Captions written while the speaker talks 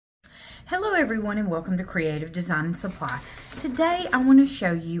Hello everyone and welcome to Creative Design and Supply. Today I want to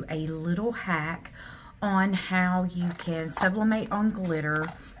show you a little hack on how you can sublimate on glitter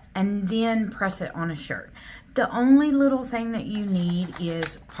and then press it on a shirt. The only little thing that you need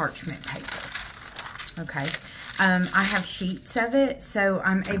is parchment paper. Okay, I have sheets of it, so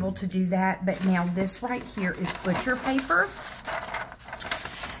I'm able to do that, but now this right here is butcher paper,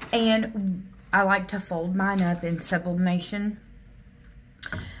 and I like to fold mine up in sublimation.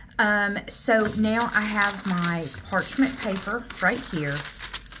 So now I have my parchment paper right here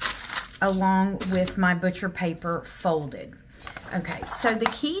along with my butcher paper folded. Okay, so the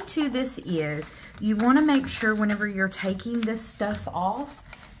key to this is you want to make sure whenever you're taking this stuff off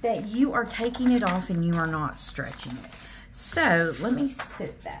that you are taking it off and you are not stretching it. So let me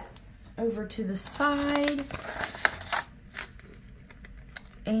sit that over to the side.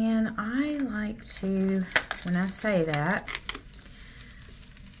 And I like to, when I say that,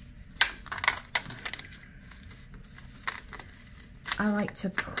 I like to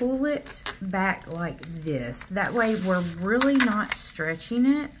pull it back like this. That way we're really not stretching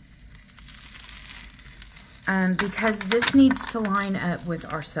it, because this needs to line up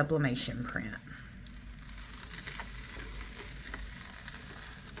with our sublimation print.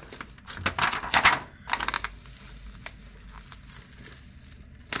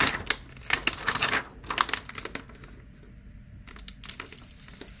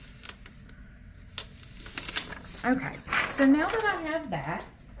 Okay, so now that I have that,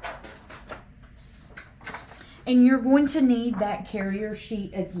 and you're going to need that carrier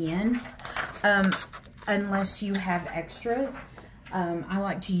sheet again, unless you have extras. I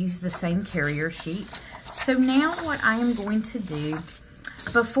like to use the same carrier sheet. So now what I am going to do,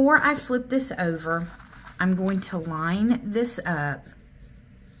 before I flip this over, I'm going to line this up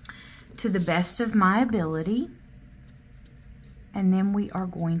to the best of my ability, and then we are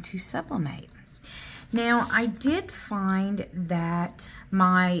going to sublimate. Now, I did find that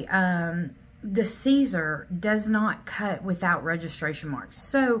my, the Siser does not cut without registration marks.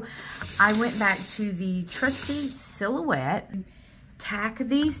 So, I went back to the trusty Silhouette, tack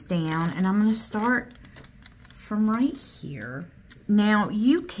these down, and I'm going to start from right here. Now,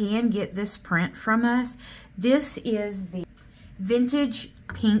 you can get this print from us. This is the Vintage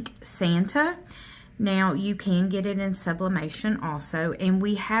Pink Santa. Now, you can get it in sublimation also, and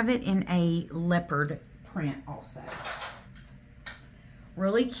we have it in a leopard print also.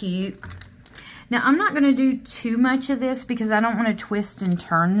 Really cute. Now, I'm not going to do too much of this because I don't want to twist and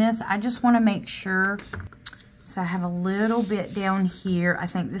turn this. I just want to make sure. So, I have a little bit down here. I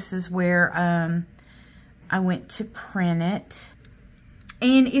think this is where I went to print it.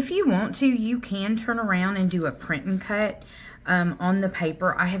 And if you want to, you can turn around and do a print and cut on the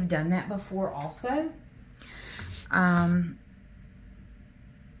paper. I have done that before also. I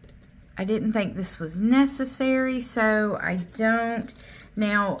didn't think this was necessary, so I don't.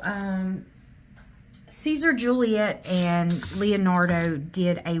 Now, Caesar, Juliet, and Leonardo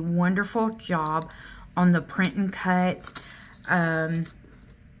did a wonderful job on the print and cut. Let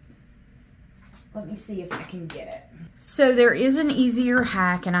me see if I can get it. So there is an easier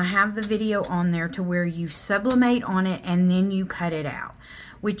hack, and I have the video on there to where you sublimate on it and then you cut it out,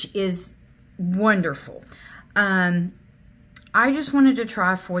 which is wonderful. I just wanted to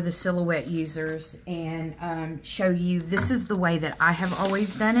try for the Silhouette users and show you this is the way that I have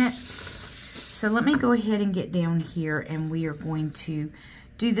always done it. So let me go ahead and get down here, and we are going to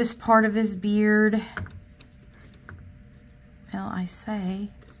do this part of his beard. Well, I say.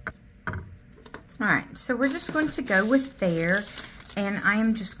 All right, so we're just going to go with there, and I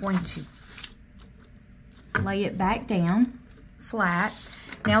am just going to lay it back down flat.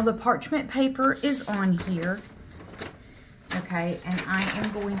 Now the parchment paper is on here, okay, and I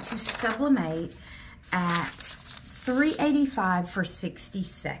am going to sublimate at 385 for 60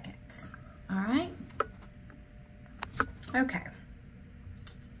 seconds, all right? Okay.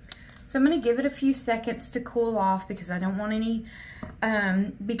 So I'm going to give it a few seconds to cool off because I don't want any,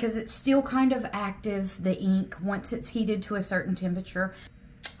 because it's still kind of active, the ink, once it's heated to a certain temperature.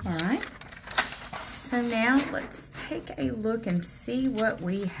 All right. So now let's take a look and see what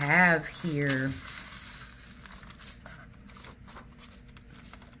we have here.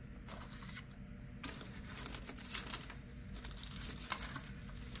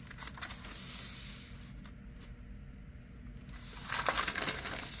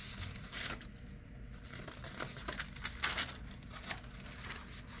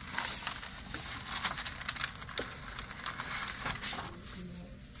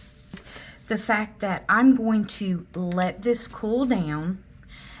 The fact that I'm going to let this cool down,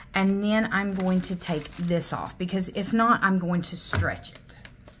 and then I'm going to take this off, because if not, I'm going to stretch it.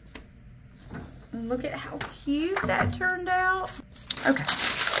 Look at how cute that turned out. Okay.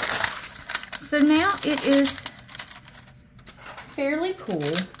 So now it is fairly cool.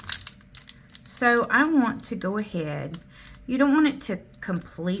 So I want to go ahead. You don't want it to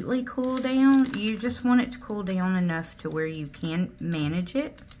completely cool down. You just want it to cool down enough to where you can manage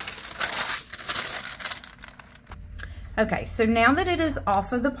it. Okay, so now that it is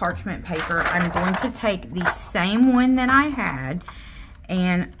off of the parchment paper, I'm going to take the same one that I had,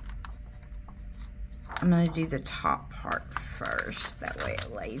 and I'm going to do the top part first. That way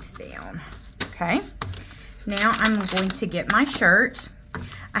it lays down. Okay. Now I'm going to get my shirt.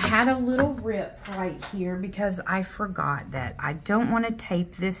 I had a little rip right here because I forgot that I don't want to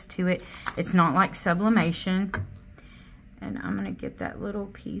tape this to it. It's not like sublimation. And I'm going to get that little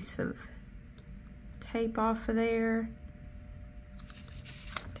piece of tape off of there.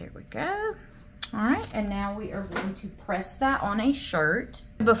 There we go. All right, and now we are going to press that on a shirt.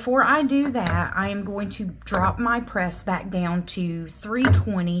 Before I do that, I am going to drop my press back down to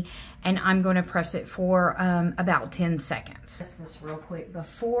 320, and I'm going to press it for about 10 seconds. Press this real quick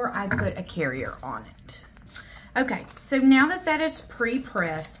before I put a carrier on it. Okay, so now that that is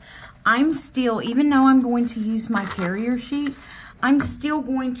pre-pressed, I'm still, even though I'm going to use my carrier sheet, I'm still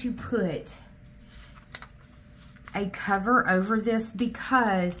going to put a cover over this,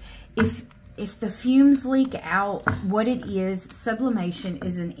 because if the fumes leak out, what it is, sublimation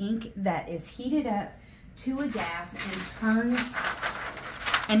is an ink that is heated up to a gas and turns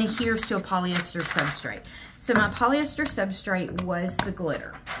and adheres to a polyester substrate. So my polyester substrate was the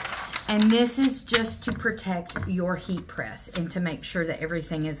glitter. And this is just to protect your heat press and to make sure that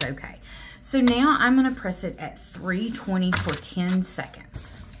everything is okay. So now I'm going to press it at 320 for 10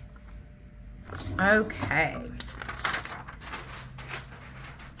 seconds. Okay.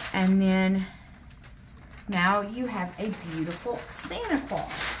 And then now you have a beautiful Santa Claus.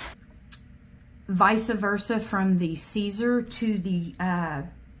 Vice versa from the Siser to the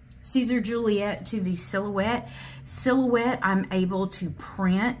Siser Juliet to the Silhouette. Silhouette I'm able to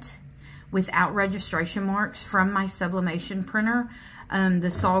print without registration marks from my sublimation printer, the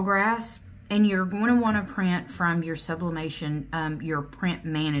Sawgrass. And you're going to want to print from your sublimation, your print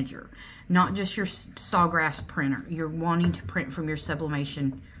manager, not just your Sawgrass printer. You're wanting to print from your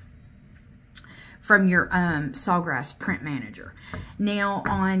sublimation, from your Sawgrass print manager. Now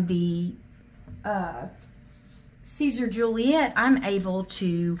on the Siser Juliet, I'm able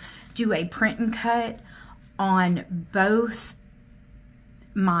to do a print and cut on both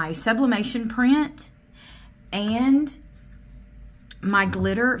my sublimation print and my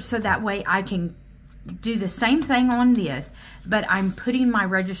glitter, so that way I can do the same thing on this, but I'm putting my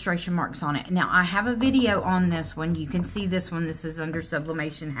registration marks on it. Now I have a video on this one. You can see this one. This is under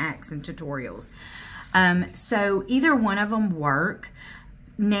sublimation hacks and tutorials. So either one of them work.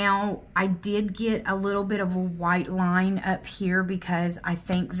 Now I did get a little bit of a white line up here because I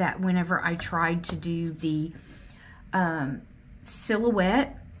think that whenever I tried to do the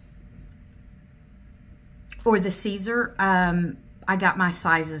Silhouette or the Siser, I got my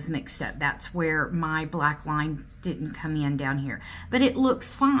sizes mixed up. That's where my black line didn't come in down here, but it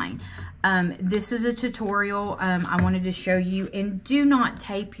looks fine. This is a tutorial I wanted to show you. And do not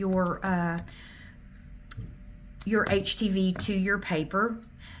tape your HTV to your paper.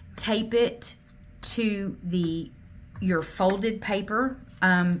 Tape it to your folded paper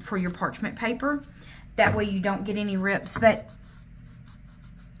for your parchment paper. That way you don't get any rips, but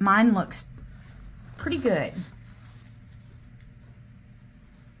mine looks pretty good.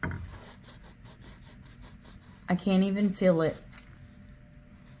 I can't even feel it.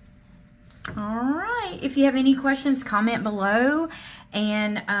 All right. If you have any questions, comment below.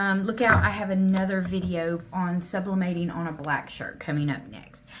 And look out, I have another video on sublimating on a black shirt coming up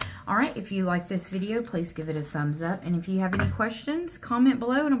next. All right. If you like this video, please give it a thumbs up. And if you have any questions, comment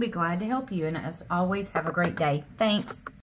below and I'll be glad to help you. And as always, have a great day. Thanks.